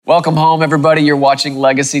Welcome home, everybody. You're watching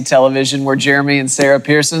Legacy Television. We're Jeremy and Sarah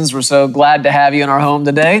Pearsons. We're so glad to have you in our home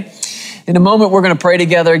today. In a moment, we're going to pray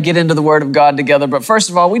together, get into the Word of God together. But first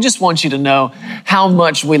of all, we just want you to know how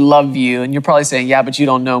much we love you. And you're probably saying, yeah, but you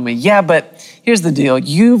don't know me. Yeah, but here's the deal.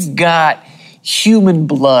 You've got human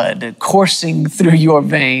blood coursing through your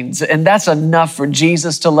veins. And that's enough for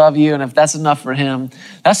Jesus to love you. And if that's enough for him,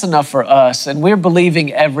 that's enough for us. And we're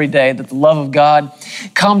believing every day that the love of God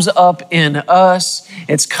comes up in us.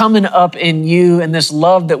 It's coming up in you. And this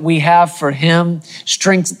love that we have for him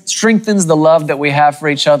strengthens the love that we have for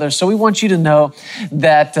each other. So we want you to know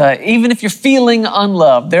that even if you're feeling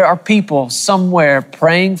unloved, there are people somewhere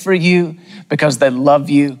praying for you because they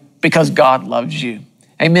love you, because God loves you.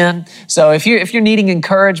 Amen. So if you're needing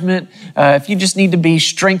encouragement, if you just need to be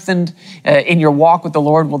strengthened in your walk with the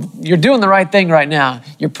Lord, well, you're doing the right thing right now.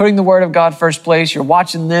 You're putting the Word of God first place. You're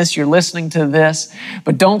watching this. You're listening to this.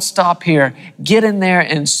 But don't stop here. Get in there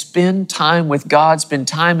and spend time with God. Spend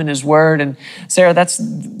time in His Word. And Sarah, that's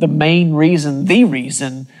the main reason, the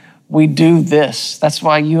reason we do this. That's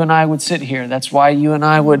why you and I would sit here. That's why you and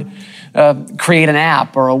I would create an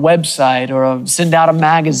app or a website or send out a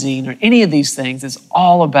magazine or any of these things. It's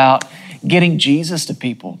all about getting Jesus to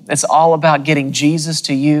people. It's all about getting Jesus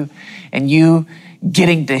to you and you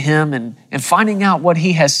getting to him and finding out what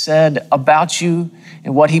he has said about you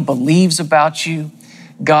and what he believes about you.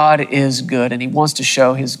 God is good and he wants to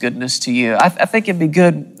show his goodness to you. I think it'd be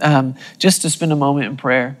good just to spend a moment in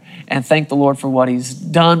prayer and thank the Lord for what he's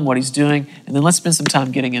done, what he's doing, and then let's spend some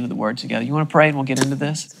time getting into the Word together. You want to pray and we'll get into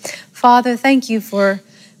this? Father, thank you for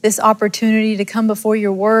this opportunity to come before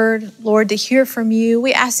your Word, Lord, to hear from you.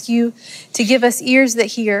 We ask you to give us ears that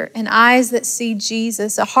hear and eyes that see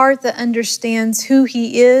Jesus, a heart that understands who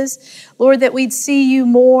he is. Lord, that we'd see you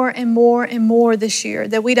more and more and more this year,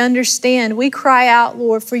 that we'd understand. We cry out,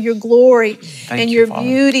 Lord, for your glory and your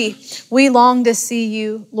beauty. We long to see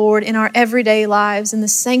you, Lord, in our everyday lives, in the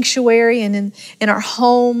sanctuary and in our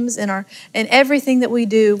homes, in everything that we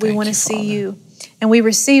do. We want to see you. And we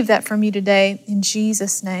receive that from you today in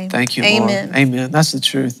Jesus' name. Thank you, Amen. Lord. Amen. That's the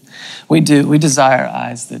truth. We do. We desire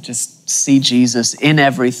eyes that just see Jesus in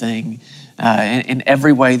everything, in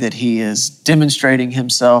every way that he is demonstrating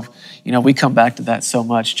himself. You know, we come back to that so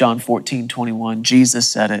much. John 14:21,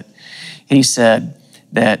 Jesus said it. He said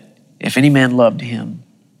that if any man loved him,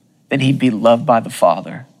 then he'd be loved by the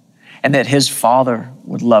Father, and that his Father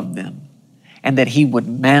would love them, and that he would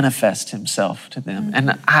manifest himself to them.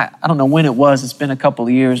 And I don't know when it was, it's been a couple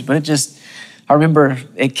of years, but I remember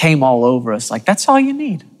it came all over us. Like, that's all you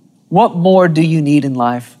need. What more do you need in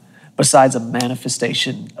life besides a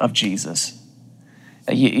manifestation of Jesus?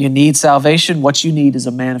 You need salvation. What you need is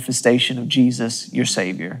a manifestation of Jesus, your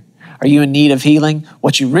Savior. Are you in need of healing?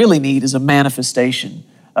 What you really need is a manifestation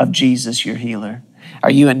of Jesus, your healer. Are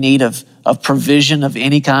you in need of provision of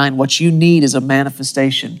any kind? What you need is a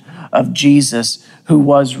manifestation of Jesus, who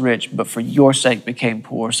was rich, but for your sake became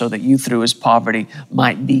poor, so that you through his poverty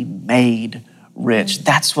might be made rich.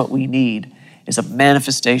 That's what we need, is a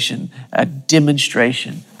manifestation, a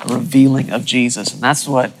demonstration, a revealing of Jesus. And that's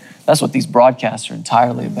what these broadcasts are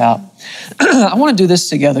entirely about. I want to do this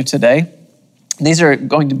together today. These are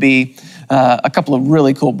going to be a couple of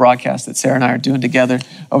really cool broadcasts that Sarah and I are doing together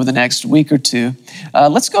over the next week or two.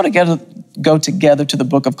 Let's go together to the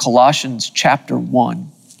book of Colossians chapter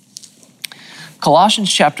 1.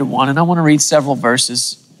 Colossians chapter 1, and I want to read several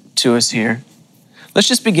verses to us here. Let's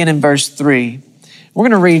just begin in verse 3. We're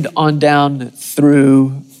going to read on down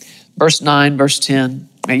through verse 9, verse 10.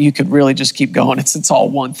 You could really just keep going. It's all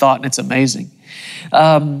one thought and it's amazing.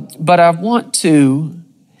 But I want to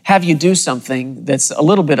have you do something that's a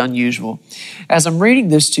little bit unusual. As I'm reading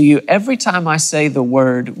this to you, every time I say the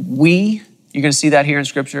word we, you're going to see that here in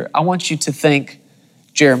Scripture, I want you to think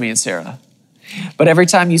Jeremy and Sarah. But every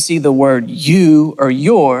time you see the word you or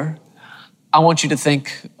your, I want you to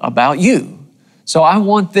think about you. So I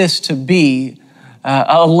want this to be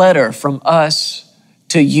a letter from us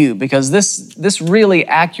to you, because this really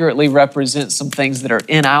accurately represents some things that are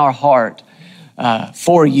in our heart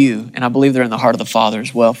for you, and I believe they're in the heart of the Father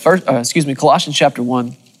as well. Colossians chapter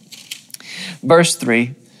 1, verse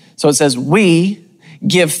 3. So it says, we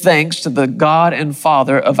give thanks to the God and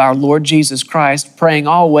Father of our Lord Jesus Christ, praying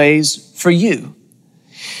always for you.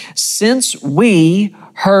 Since we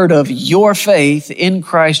heard of your faith in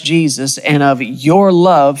Christ Jesus and of your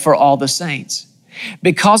love for all the saints,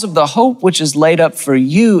 because of the hope which is laid up for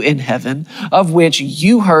you in heaven, of which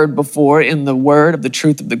you heard before in the word of the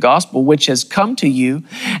truth of the gospel, which has come to you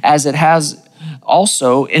as it has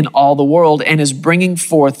also in all the world, and is bringing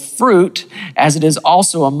forth fruit, as it is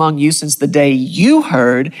also among you since the day you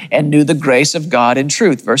heard and knew the grace of God in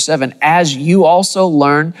truth. Verse 7, as you also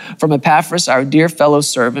learned from Epaphras, our dear fellow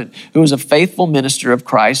servant, who is a faithful minister of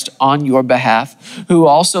Christ on your behalf, who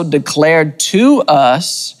also declared to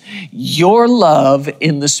us your love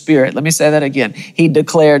in the Spirit. Let me say that again. He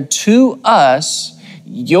declared to us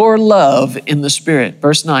your love in the Spirit.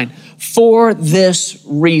 Verse 9, for this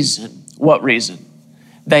reason. What reason?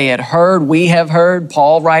 They had heard, we have heard,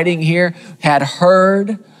 Paul writing here, had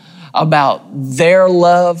heard about their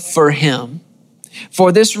love for him.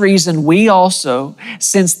 For this reason, we also,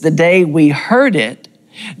 since the day we heard it,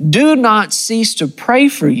 do not cease to pray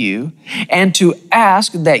for you and to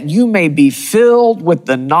ask that you may be filled with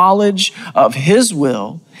the knowledge of his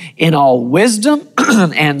will in all wisdom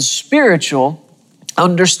and spiritual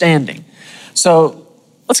understanding. So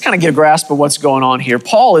let's kind of get a grasp of what's going on here.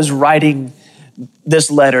 Paul is writing this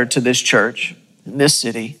letter to this church in this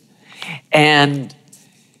city, and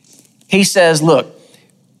he says, look,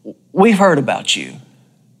 we've heard about you.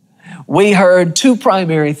 We heard two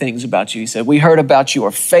primary things about you. He said, we heard about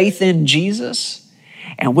your faith in Jesus,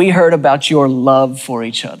 and we heard about your love for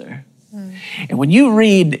each other. And when you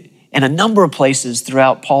read in a number of places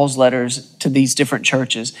throughout Paul's letters to these different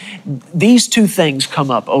churches, these two things come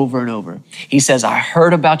up over and over. He says, I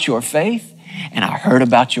heard about your faith, and I heard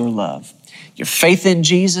about your love. Your faith in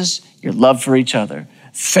Jesus, your love for each other.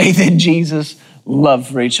 Faith in Jesus, love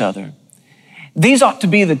for each other. These ought to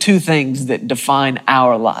be the two things that define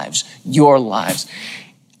our lives, your lives.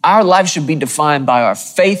 Our lives should be defined by our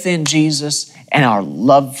faith in Jesus and our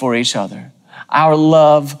love for each other. Our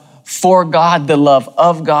love for God, the love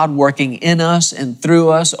of God working in us and through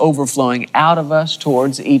us, overflowing out of us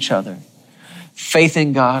towards each other. Faith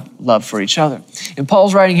in God, love for each other. And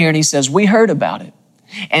Paul's writing here and he says, we heard about it.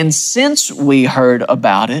 And since we heard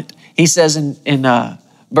about it, he says in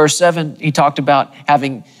verse 7, he talked about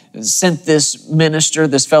having sent this minister,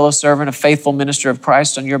 this fellow servant, a faithful minister of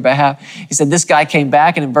Christ on your behalf. He said, this guy came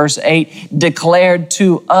back and in verse 8, declared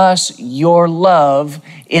to us your love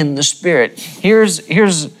in the Spirit. Here's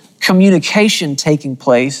communication taking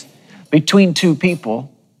place between two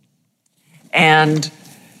people, and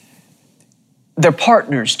they're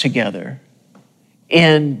partners together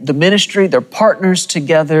in the ministry. They're partners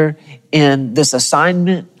together in this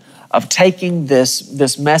assignment of taking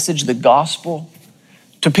this message, the gospel,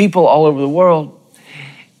 to people all over the world.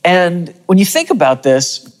 And when you think about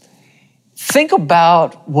this, think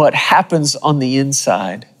about what happens on the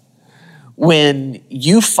inside when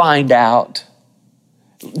you find out,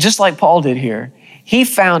 just like Paul did here, he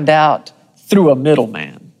found out through a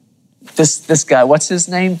middleman. This guy, what's his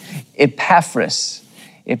name? Epaphras.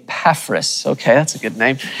 Okay, that's a good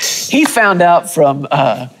name. He found out from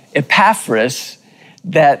Epaphras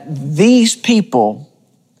that these people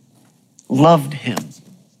loved him.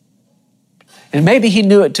 And maybe he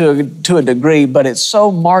knew it to a degree, but it so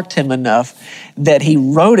marked him enough that he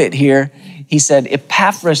wrote it here. He said,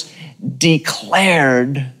 Epaphras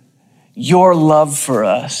declared your love for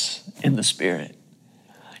us in the Spirit.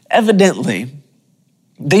 Evidently,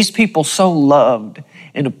 these people so loved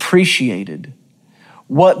and appreciated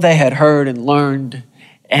what they had heard and learned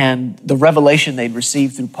and the revelation they'd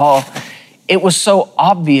received through Paul. It was so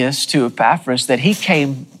obvious to Epaphras that he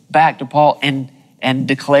came back to Paul and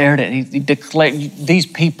declared it. He declared, these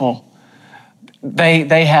people,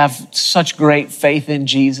 they have such great faith in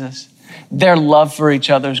Jesus. Their love for each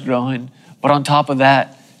other is growing. But on top of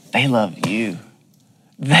that, they love you.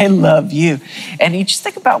 They love you. And you just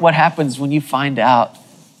think about what happens when you find out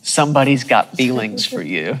somebody's got feelings for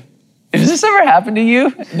you. Has this ever happened to you?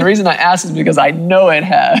 And the reason I ask is because I know it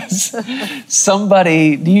has.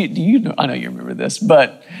 Somebody, do you know, I know you remember this,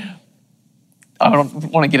 but I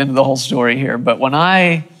don't want to get into the whole story here, but when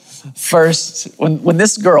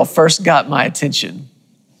this girl first got my attention,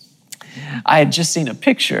 I had just seen a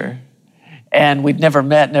picture and we'd never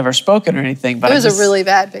met, never spoken or anything. But it was a really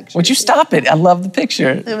bad picture. Would you stop it? I love the picture.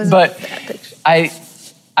 It was a bad picture.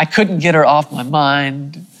 I couldn't get her off my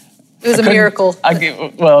mind. It was a miracle.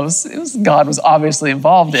 It was God was obviously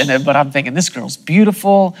involved in it, but I'm thinking, this girl's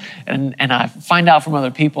beautiful, and I find out from other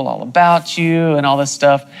people all about you and all this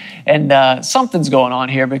stuff, and something's going on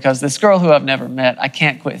here because this girl who I've never met, I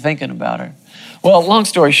can't quit thinking about her. Well, long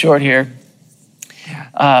story short here,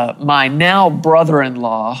 my now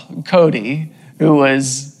brother-in-law, Cody, who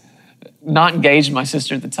was not engaged to my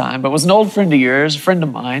sister at the time, but was an old friend of yours, a friend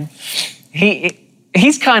of mine,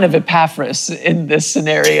 He's kind of Epaphras in this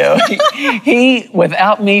scenario. He,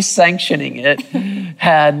 without me sanctioning it,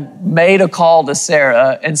 had made a call to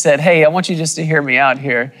Sarah and said, hey, I want you just to hear me out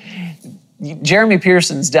here. Jeremy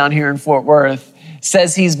Pearson's down here in Fort Worth,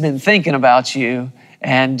 says he's been thinking about you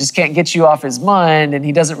and just can't get you off his mind, and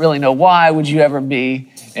he doesn't really know why. Would you ever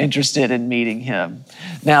be interested in meeting him?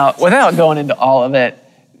 Now, without going into all of it,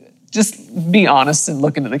 just be honest and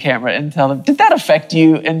look into the camera and tell them, did that affect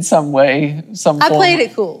you in some way, some form? I played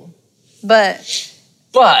it cool, but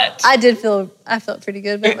I felt pretty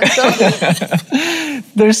good about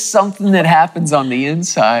myself. There's something that happens on the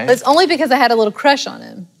inside. It's only because I had a little crush on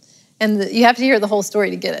him. And you have to hear the whole story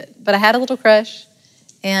to get it. But I had a little crush,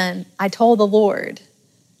 and I told the Lord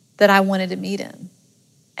that I wanted to meet him.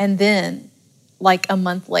 And then, like a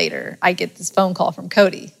month later, I get this phone call from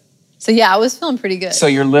Cody. So yeah, I was feeling pretty good. So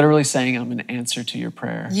you're literally saying I'm an answer to your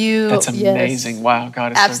prayer. That's amazing. Yes. Wow,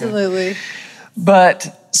 God is absolutely. So good.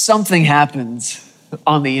 But something happens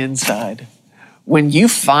on the inside when you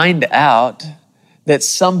find out that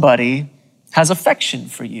somebody has affection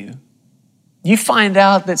for you. You find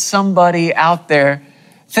out that somebody out there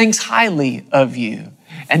thinks highly of you.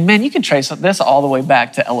 And man, you can trace this all the way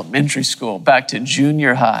back to elementary school, back to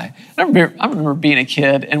junior high. I remember being a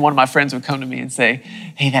kid, and one of my friends would come to me and say,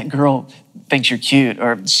 hey, that girl thinks you're cute,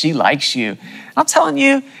 or she likes you. And I'm telling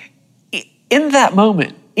you, in that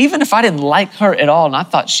moment, even if I didn't like her at all and I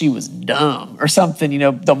thought she was dumb or something,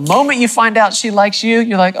 the moment you find out she likes you,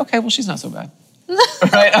 you're like, okay, well, she's not so bad.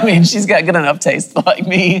 Right? I mean, she's got good enough taste like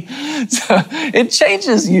me. So it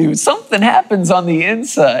changes you. Something happens on the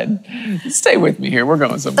inside. Stay with me here. We're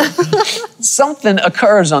going somewhere. Something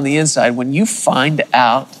occurs on the inside when you find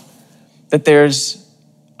out that there's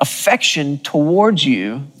affection towards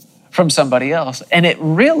you from somebody else, and it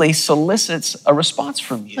really solicits a response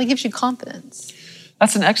from you. It gives you confidence.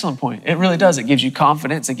 That's an excellent point. It really does. It gives you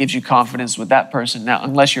confidence. It gives you confidence with that person. Now,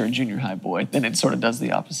 unless you're a junior high boy, then it sort of does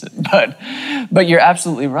the opposite. But you're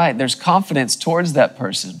absolutely right. There's confidence towards that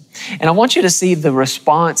person. And I want you to see the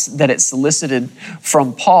response that it solicited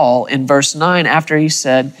from Paul in verse 9 after he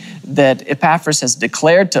said that Epaphras has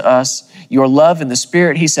declared to us your love in the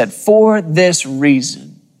Spirit. He said, for this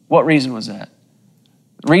reason. What reason was that?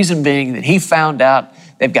 The reason being that he found out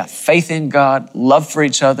they've got faith in God, love for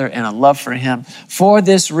each other, and a love for him. For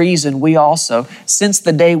this reason, we also, since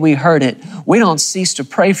the day we heard it, we don't cease to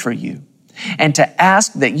pray for you and to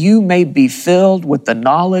ask that you may be filled with the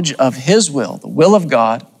knowledge of his will, the will of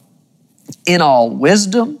God, in all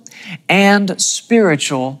wisdom and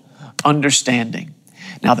spiritual understanding.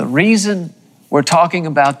 Now, the reason we're talking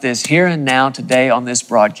about this here and now today on this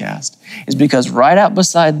broadcast is because right out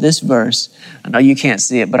beside this verse, I know you can't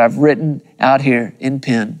see it, but I've written out here in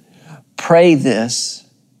pen, pray this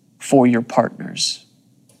for your partners.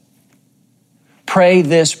 Pray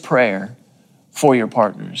this prayer for your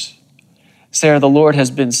partners. Sarah, the Lord has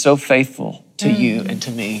been so faithful to you and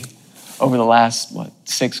to me over the last,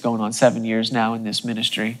 6 going on 7 years now in this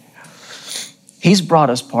ministry. He's brought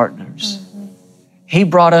us partners. He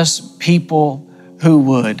brought us people who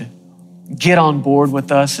would get on board with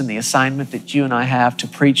us in the assignment that you and I have to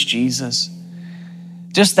preach Jesus.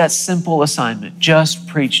 Just that simple assignment, just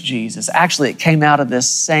preach Jesus. Actually, it came out of this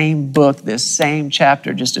same book, this same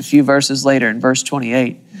chapter, just a few verses later in verse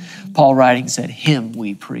 28. Paul writing said, him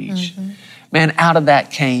we preach. Man, out of that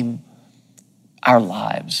came our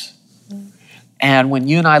lives. And when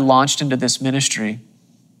you and I launched into this ministry,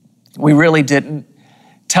 we really didn't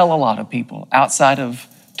tell a lot of people outside of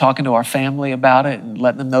talking to our family about it and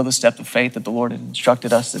letting them know the step of faith that the Lord had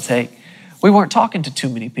instructed us to take. We weren't talking to too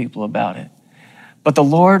many people about it. But the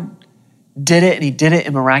Lord did it, and he did it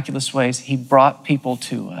in miraculous ways. He brought people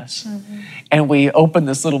to us. And we opened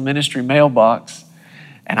this little ministry mailbox,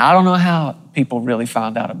 and I don't know how people really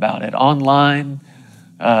found out about it. Online,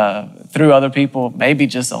 through other people, maybe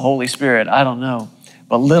just the Holy Spirit, I don't know.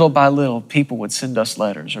 But little by little, people would send us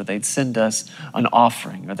letters, or they'd send us an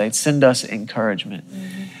offering, or they'd send us encouragement.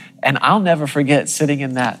 And I'll never forget sitting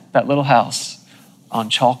in that little house on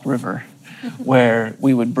Chalk River where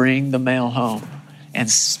we would bring the mail home and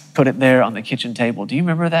put it there on the kitchen table. Do you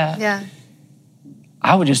remember that? Yeah.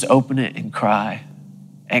 I would just open it and cry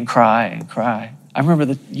and cry and cry. I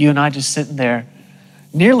remember you and I just sitting there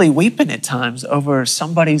nearly weeping at times over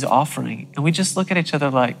somebody's offering. And we just look at each other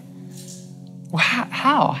like, well,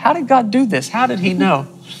 how? How did God do this? How did he know?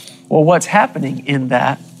 Well, what's happening in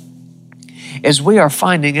that is we are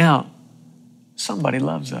finding out somebody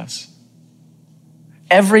loves us.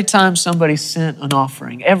 Every time somebody sent an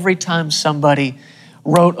offering, every time somebody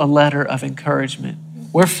wrote a letter of encouragement,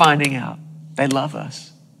 we're finding out they love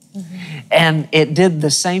us. And it did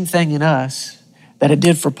the same thing in us that it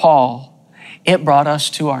did for Paul. It brought us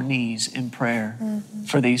to our knees in prayer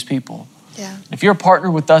for these people. Yeah. If you're a partner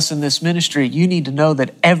with us in this ministry, you need to know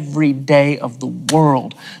that every day of the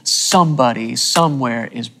world, somebody somewhere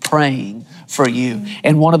is praying for you.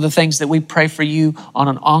 And one of the things that we pray for you on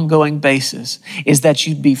an ongoing basis is that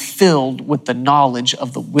you'd be filled with the knowledge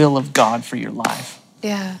of the will of God for your life.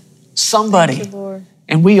 Yeah. Somebody, Thank you, Lord.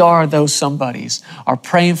 and we are those somebodies, are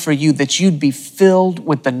praying for you that you'd be filled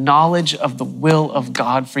with the knowledge of the will of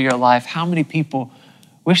God for your life. How many people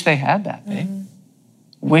wish they had that, babe?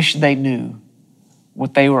 Wish they knew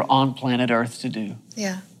what they were on planet Earth to do.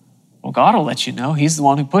 Yeah. Well, God will let you know. He's the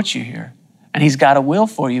one who put you here. And He's got a will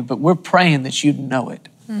for you, but we're praying that you'd know it.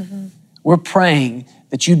 We're praying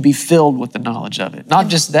that you'd be filled with the knowledge of it. Not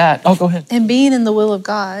just that. Oh, go ahead. And being in the will of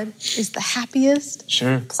God is the happiest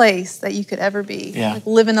Sure. place that you could ever be. Yeah. Like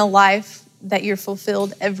living a life that you're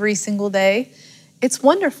fulfilled every single day. It's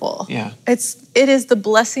wonderful. Yeah. It is the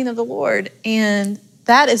blessing of the Lord. And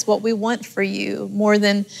that is what we want for you more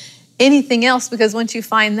than anything else, because once you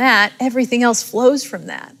find that, everything else flows from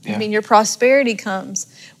that. Yeah. I mean, your prosperity comes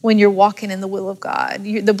when you're walking in the will of God.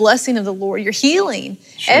 The blessing of the Lord, your healing,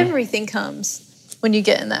 Sure. everything comes when you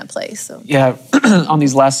get in that place. So Yeah, on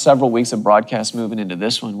these last several weeks of broadcast moving into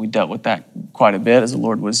this one, we dealt with that quite a bit as the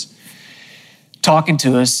Lord was talking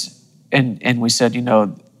to us. And we said,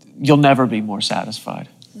 you'll never be more satisfied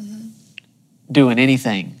doing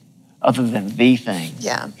anything other than the thing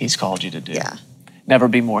Yeah. He's called you to do. Yeah. Never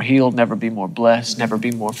be more healed, never be more blessed, never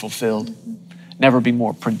be more fulfilled, never be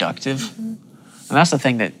more productive. And that's the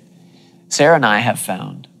thing that Sarah and I have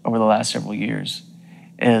found over the last several years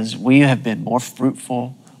is we have been more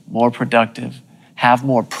fruitful, more productive, have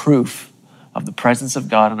more proof of the presence of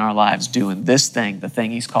God in our lives doing this thing, the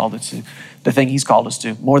thing He's called us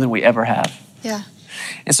to, more than we ever have. Yeah.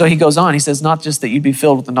 And so he goes on, he says, not just that you'd be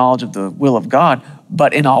filled with the knowledge of the will of God,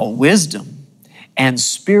 but in all wisdom and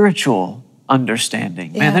spiritual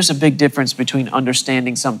understanding. Yeah. Man, there's a big difference between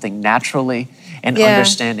understanding something naturally and Yeah.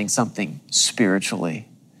 understanding something spiritually.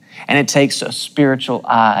 And it takes a spiritual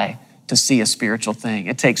eye to see a spiritual thing.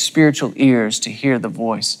 It takes spiritual ears to hear the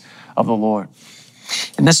voice of the Lord.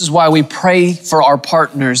 And this is why we pray for our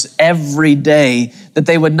partners every day, that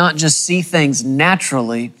they would not just see things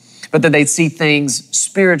naturally, but that they'd see things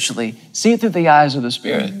spiritually, see it through the eyes of the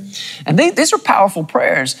Spirit. And these are powerful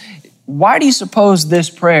prayers. Why do you suppose this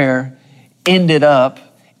prayer ended up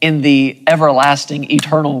in the everlasting,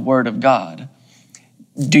 eternal Word of God?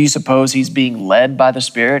 Do you suppose he's being led by the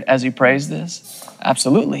Spirit as he prays this?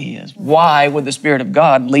 Absolutely he is. Why would the Spirit of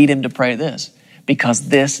God lead him to pray this? Because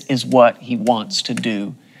this is what he wants to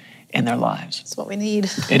do in their lives. It's what we need.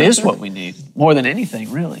 It is what we need, more than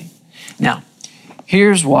anything, really. Now,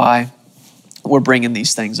 here's why we're bringing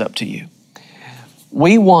these things up to you.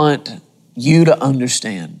 We want you to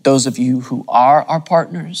understand, those of you who are our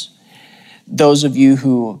partners, those of you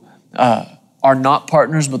who are not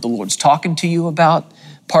partners, but the Lord's talking to you about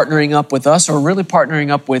partnering up with us or really partnering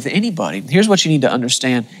up with anybody. Here's what you need to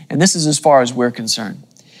understand, and this is as far as we're concerned.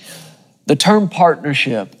 The term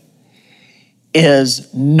partnership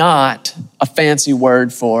is not a fancy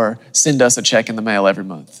word for send us a check in the mail every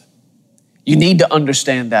month. You need to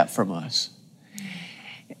understand that from us.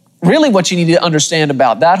 Really what you need to understand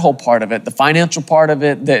about that whole part of it, the financial part of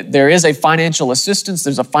it, that there is a financial assistance,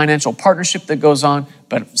 there's a financial partnership that goes on,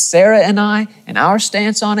 but Sarah and I, and our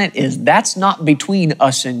stance on it is that's not between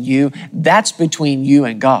us and you, that's between you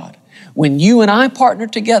and God. When you and I partner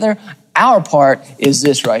together, our part is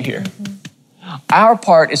this right here. Our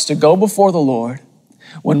part is to go before the Lord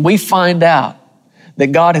when we find out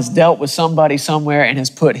that God has dealt with somebody somewhere and has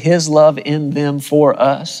put His love in them for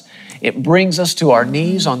us. It brings us to our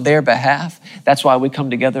knees on their behalf. That's why we come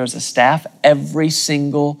together as a staff every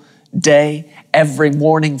single day, every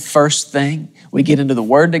morning, first thing. We get into the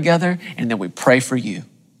Word together and then we pray for you.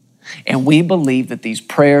 And we believe that these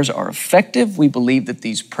prayers are effective. We believe that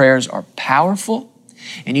these prayers are powerful.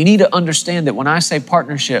 And you need to understand that when I say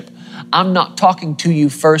partnership, I'm not talking to you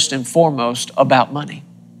first and foremost about money.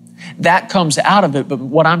 That comes out of it, but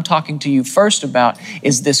what I'm talking to you first about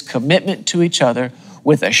is this commitment to each other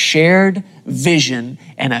with a shared vision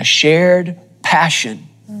and a shared passion.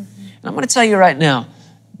 And I'm going to tell you right now,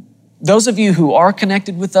 those of you who are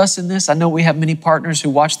connected with us in this, I know we have many partners who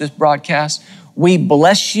watch this broadcast. We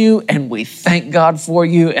bless you and we thank God for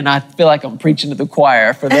you. And I feel like I'm preaching to the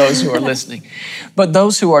choir for those who are listening. But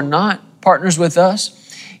those who are not partners with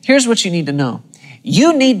us, here's what you need to know.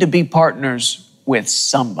 You need to be partners with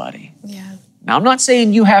somebody. Yeah. Now, I'm not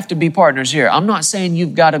saying you have to be partners here. I'm not saying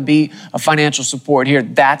you've got to be a financial support here.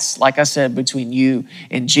 That's, like I said, between you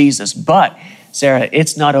and Jesus. But, Sarah,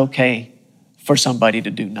 it's not okay for somebody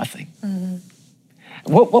to do nothing.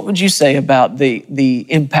 What would you say about the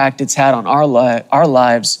impact it's had on our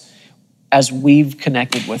lives as we've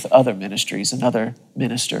connected with other ministries and other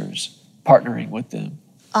ministers, partnering with them?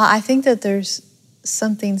 I think that there's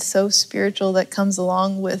something so spiritual that comes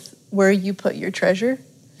along with where you put your treasure.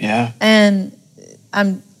 Yeah. And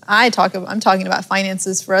I'm talking about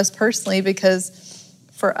finances for us personally, because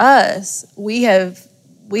for us, we have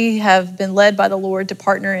been led by the Lord to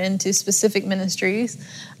partner into specific ministries.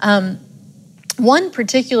 One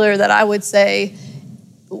particular that I would say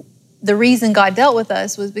the reason God dealt with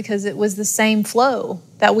us was because it was the same flow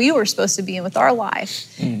that we were supposed to be in with our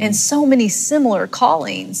life. Mm-hmm. And so many similar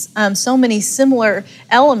callings, so many similar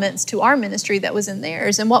elements to our ministry that was in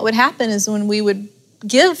theirs. And what would happen is when we would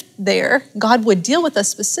give there, God would deal with us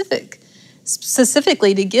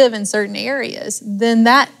specifically to give in certain areas. Then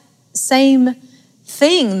that same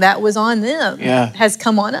thing that was on them has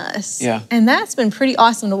come on us. Yeah. And that's been pretty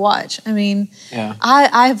awesome to watch. I mean,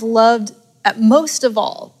 I've loved, most of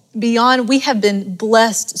all, beyond, we have been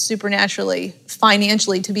blessed supernaturally,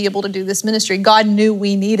 financially, to be able to do this ministry. God knew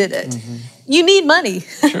we needed it. Mm-hmm. You need money.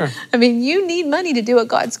 Sure. I mean, you need money to do what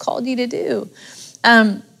God's called you to do.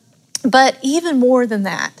 But even more than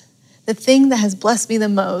that, the thing that has blessed me the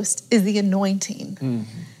most is the anointing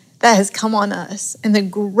that has come on us and the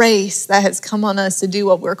grace that has come on us to do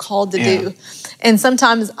what we're called to do. And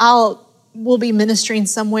sometimes we'll be ministering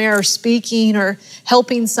somewhere or speaking or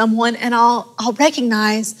helping someone, and I'll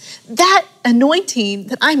recognize that anointing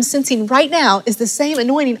that I'm sensing right now is the same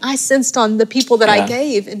anointing I sensed on the people that I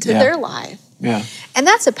gave into their life. Yeah. And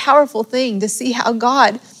that's a powerful thing to see how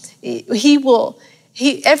God,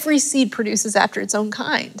 every seed produces after its own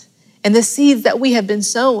kind. And the seeds that we have been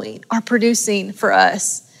sowing are producing for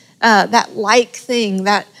us that like thing,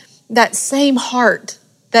 that same heart,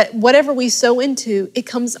 that whatever we sow into, it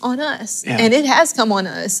comes on us. Yeah. And it has come on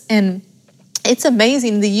us. And it's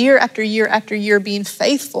amazing, the year after year after year being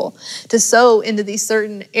faithful to sow into these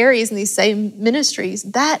certain areas and these same ministries,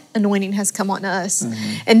 that anointing has come on us.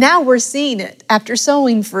 Mm-hmm. And now we're seeing it after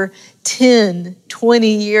sowing for 10, 20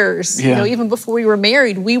 years. Yeah. You know, even before we were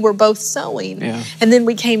married, we were both sowing. Yeah. And then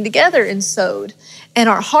we came together and sowed. And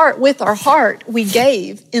with our heart, we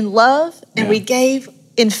gave in love and we gave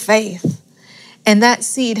in faith. And that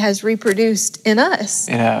seed has reproduced in us.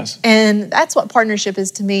 It has. And that's what partnership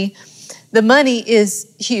is to me. The money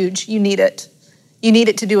is huge. You need it. You need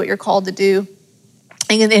it to do what you're called to do.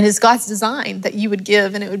 And it's God's design that you would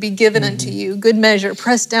give, and it would be given unto you. Good measure,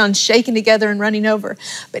 pressed down, shaken together, and running over.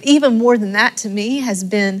 But even more than that to me has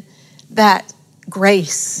been that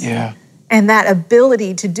grace. Yeah. And that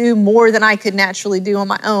ability to do more than I could naturally do on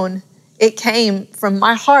my own. It came from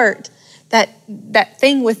my heart, that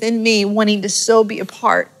thing within me wanting to so be a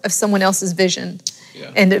part of someone else's vision.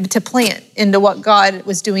 Yeah. And to plant into what God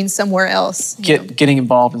was doing somewhere else. Getting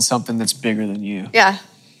involved in something that's bigger than you. Yeah.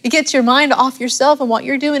 It gets your mind off yourself and what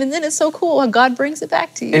you're doing, and then it's so cool when God brings it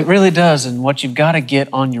back to you. It really does. And what you've got to get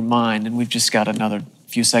on your mind, and we've just got another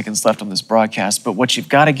few seconds left on this broadcast, but what you've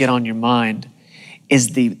got to get on your mind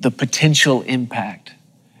is the potential impact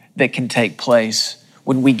that can take place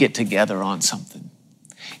when we get together on something.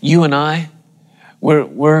 You and I,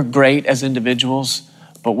 we're great as individuals,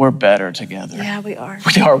 but we're better together. Yeah, we are.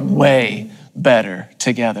 We are way better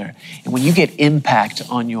together. And when you get impact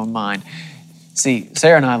on your mind, see,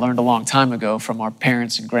 Sarah and I learned a long time ago from our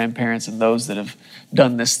parents and grandparents and those that have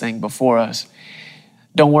done this thing before us,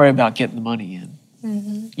 don't worry about getting the money in.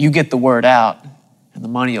 Mm-hmm. You get the word out and the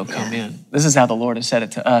money will come in. This is how the Lord has said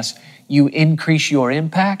it to us. You increase your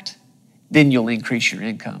impact, then you'll increase your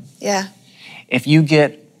income. Yeah. If you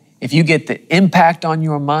get the impact on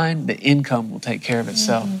your mind, the income will take care of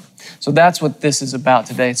itself. Mm-hmm. So that's what this is about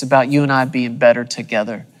today. It's about you and I being better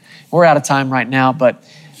together. We're out of time right now, but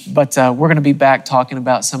we're going to be back talking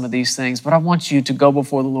about some of these things. But I want you to go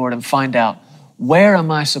before the Lord and find out, where am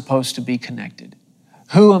I supposed to be connected?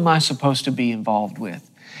 Who am I supposed to be involved with?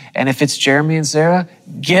 And if it's Jeremy and Sarah,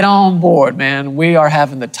 get on board, man. We are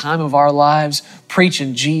having the time of our lives,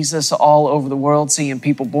 preaching Jesus all over the world, seeing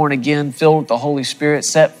people born again, filled with the Holy Spirit,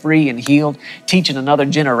 set free and healed, teaching another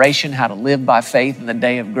generation how to live by faith in the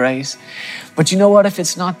day of grace. But you know what? If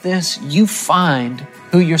it's not this, you find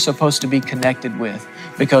who you're supposed to be connected with,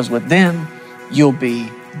 because with them, you'll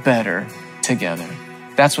be better together.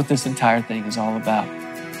 That's what this entire thing is all about.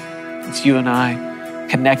 It's you and I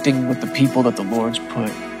connecting with the people that the Lord's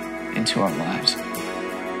put into our lives.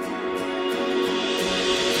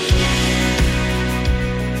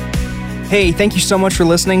 Hey, thank you so much for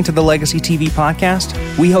listening to the Legacy TV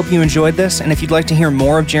podcast. We hope you enjoyed this, and if you'd like to hear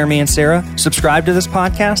more of Jeremy and Sarah, subscribe to this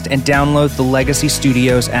podcast and download the Legacy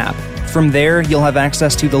Studios app. From there, you'll have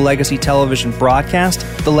access to the Legacy Television broadcast,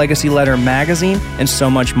 the Legacy Letter magazine, and so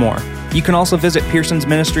much more. You can also visit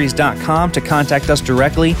pearsonsministries.com to contact us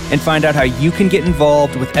directly and find out how you can get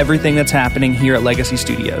involved with everything that's happening here at Legacy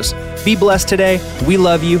Studios. Be blessed today. We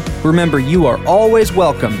love you. Remember, you are always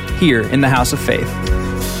welcome here in the House of Faith.